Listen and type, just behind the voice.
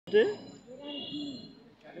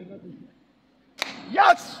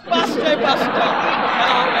Yes!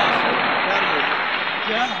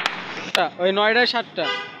 ওই 9টায় 7টা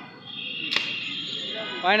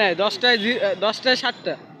হয় নাই 10টায়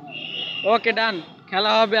 7টা ওকে ডান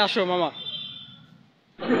খেলা হবে আসো মামা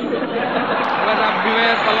এবার রাব্বি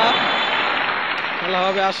ভাইয়ের পালা খেলা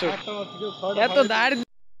হবে আসো এত দাঁড়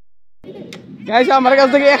গাইস আমার কাছ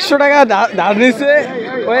থেকে 100 টাকা ধার নিছে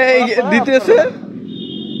ওই দিতেছে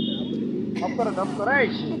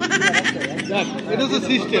এটা তো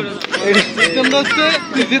সিস্টেম হচ্ছে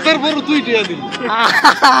তুই জেতার পর তুই টিয়া দিবি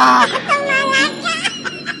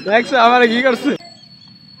দেখছো আমার কি করছে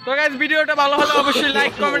তো গাইস ভিডিওটা ভালো হলে অবশ্যই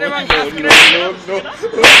লাইক কমেন্ট এবং subscribe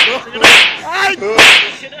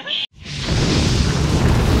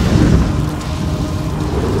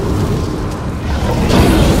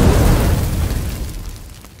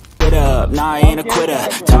Nah, I ain't a quitter.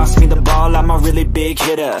 Toss me the ball, I'm a really big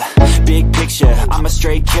hitter. Big picture, I'm a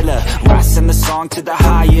straight killer. Rising the song to the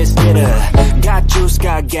highest bidder. Got juice,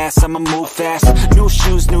 got gas, I'ma move fast. New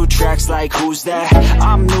shoes, new tracks, like who's that?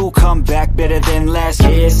 I'm new, come back, better than last.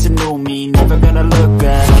 Yeah, it's a new me, never gonna look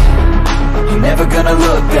back. Never gonna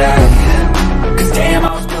look back. Cause damn,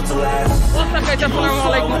 I was built to last. What's up guys,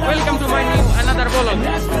 assalamualaikum. Welcome to my new another vlog.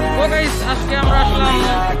 So guys, আজকে আমরা আসলাম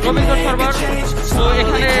রবীন্দ্র সরোবর। তো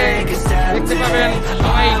এখানে দেখতে পাবেন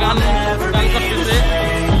সবাই গান করতেছে,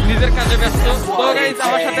 নিজের কাজে ব্যস্ত। তো গাইস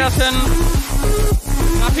আমার সাথে আছেন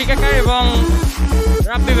কাফি কাকা এবং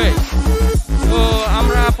রাব্বি ভাই। তো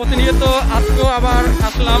আমরা প্রতিনিয়ত আজকেও আবার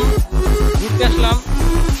ঘুরতে আসলাম।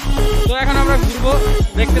 তো এখন আমরা ঘুরবো,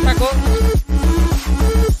 দেখতে থাকো।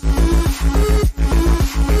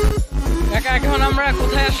 এখন আমরা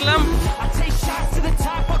কোথায় আসলাম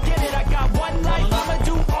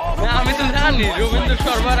আমি তো জানি রবীন্দ্র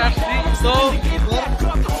সরোবর আসছি। তো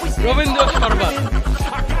রবীন্দ্র সরোবর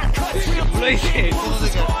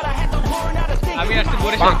আমি আসছি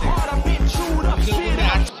বরিশাল থেকে।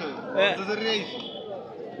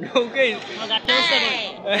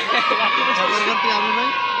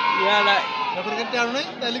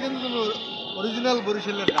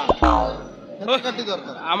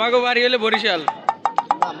 আমাকে বাড়ি হলে বরিশাল,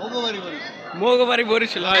 মোগো বাড়ি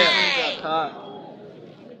বরিশাল। হ্যাঁ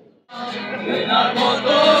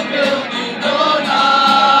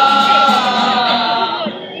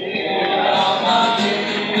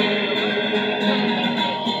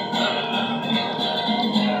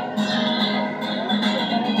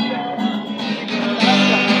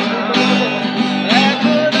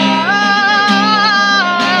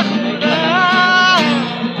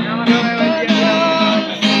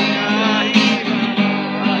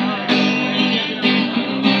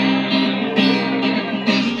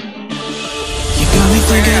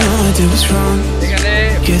It was wrong.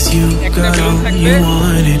 Guess you got all you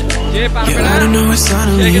wanted. Yeah, I don't know why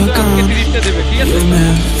suddenly you're gone. You'll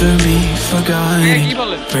never be forgotten.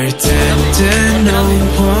 Pretending no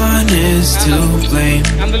one is to blame.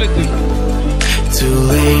 Too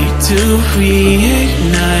late to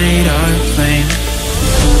reignite our flame.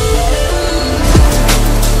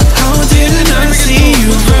 How did I not see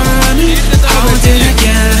you running? How did I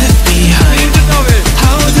get behind?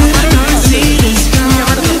 How did I not see this coming?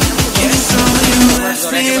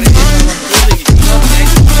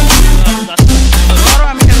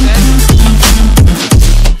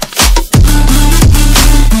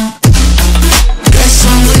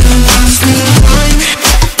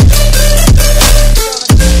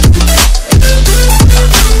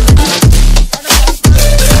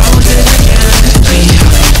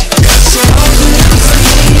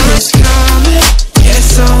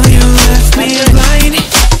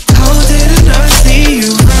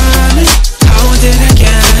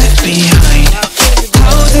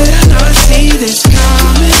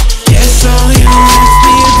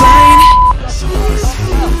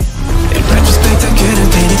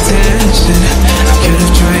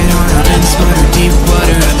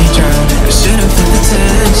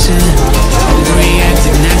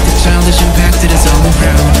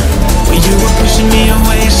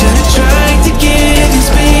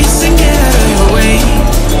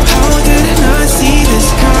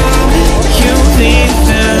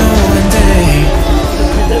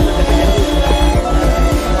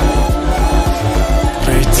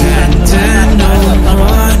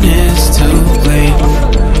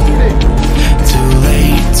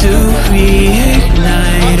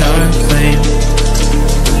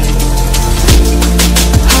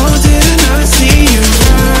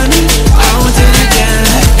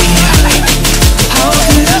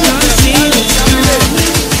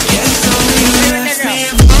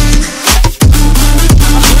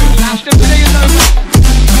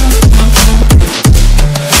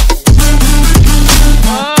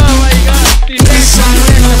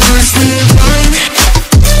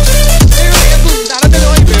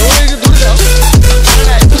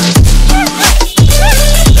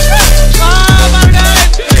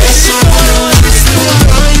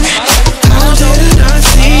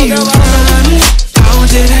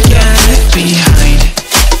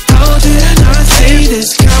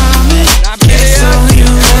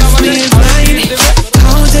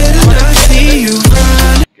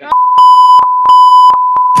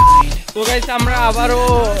 আবারও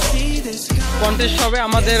contest হবে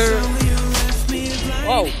আমাদের।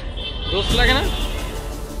 Wow, দোস্ত লাগে না?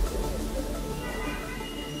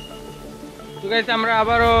 তো guys আমরা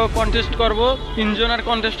আবারও contest করব, 3 জনের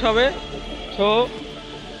কন্টেস্ট হবে। সো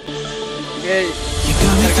এই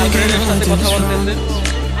গার্লফ্রেন্ডের সাথে কথা বলতেছে,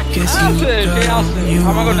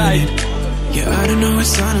 আমাকে নাই,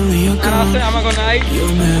 আমাকে নাই।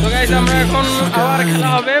 তো গাইস আমরা এখন আবার খেলা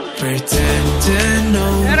হবে।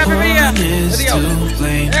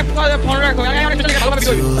 ফোন রাখো,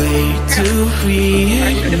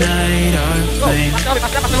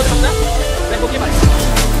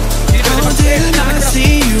 How did I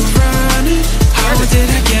see you running? How did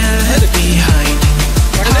I get behind?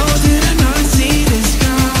 How did I not see this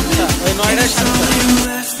coming? It's all you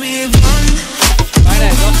left me blind.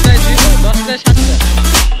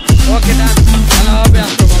 ওকে ডান, খেলা হবে।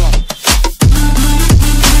 আসো বাবা,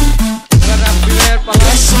 এবার রাব্বি ভাইয়ের পালা।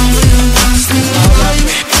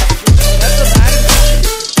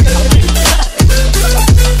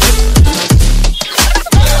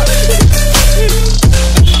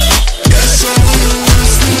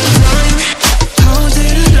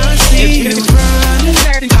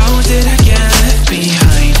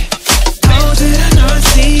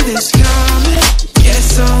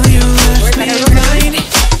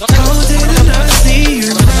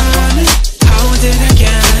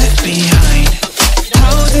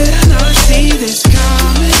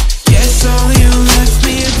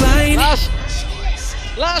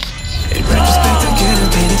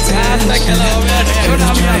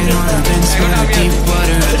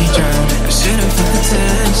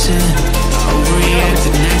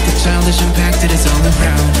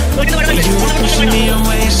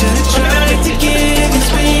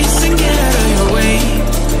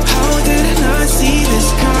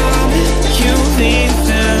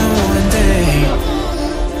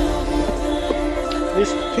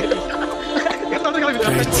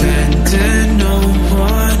 Pretending no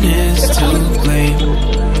one is to blame.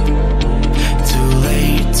 Too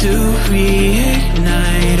late to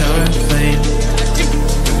reignite our flame.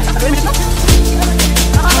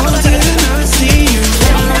 How did I not see you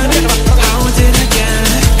running? How did I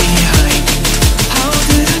get behind? How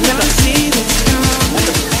did I not see this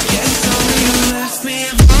coming? Guess all you left me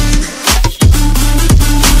blind.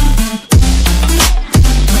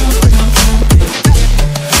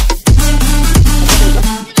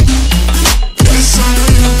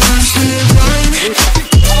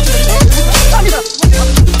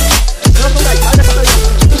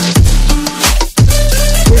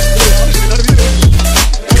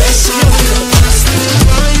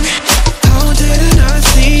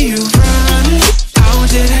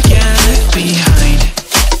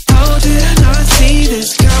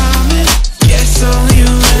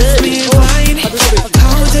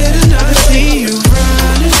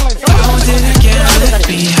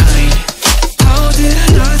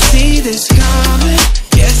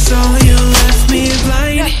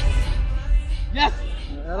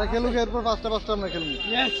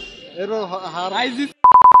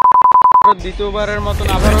 দ্বিতীয়বারের মতন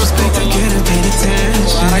আবারও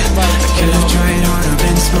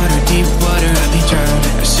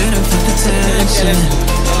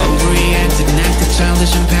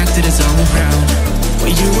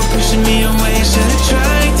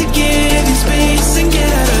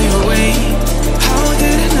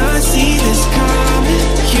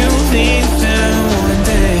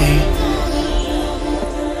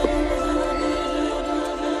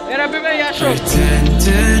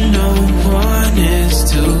Pretending no one is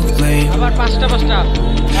to blame. আবার পাঁচটা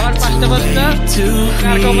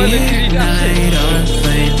কার কপালে তিরিশ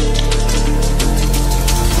আছে।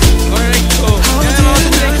 ধরে রাখো,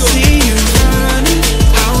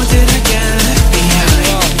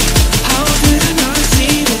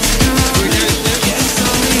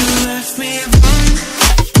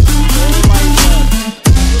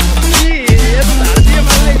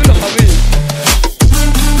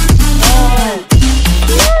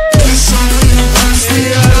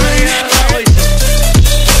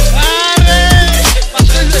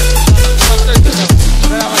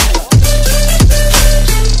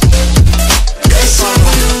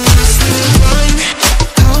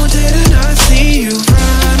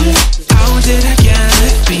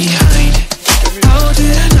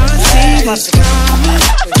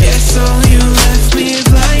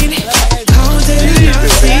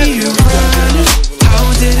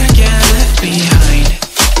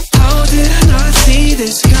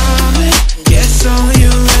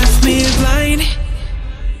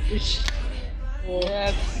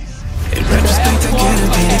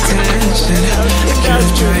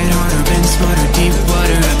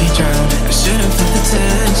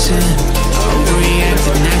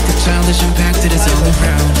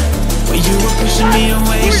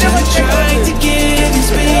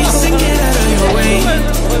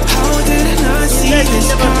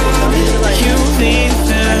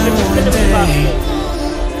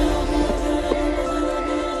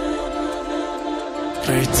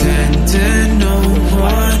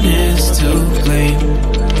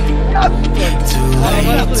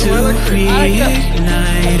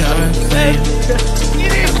 reignite our flame.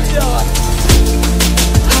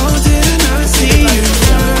 How did I not see you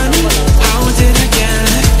running? How did I get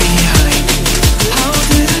left behind? How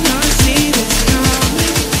did I not see this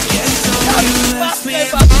coming? Guess all you left me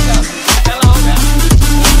behind.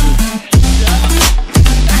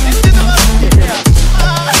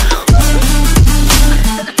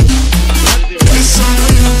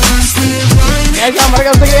 আমার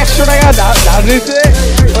কাছ থেকে 100 টাকা ধার দিতে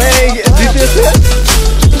দিতেছে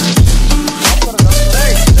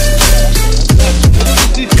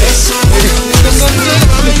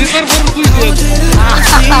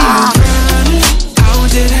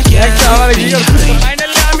আমার কি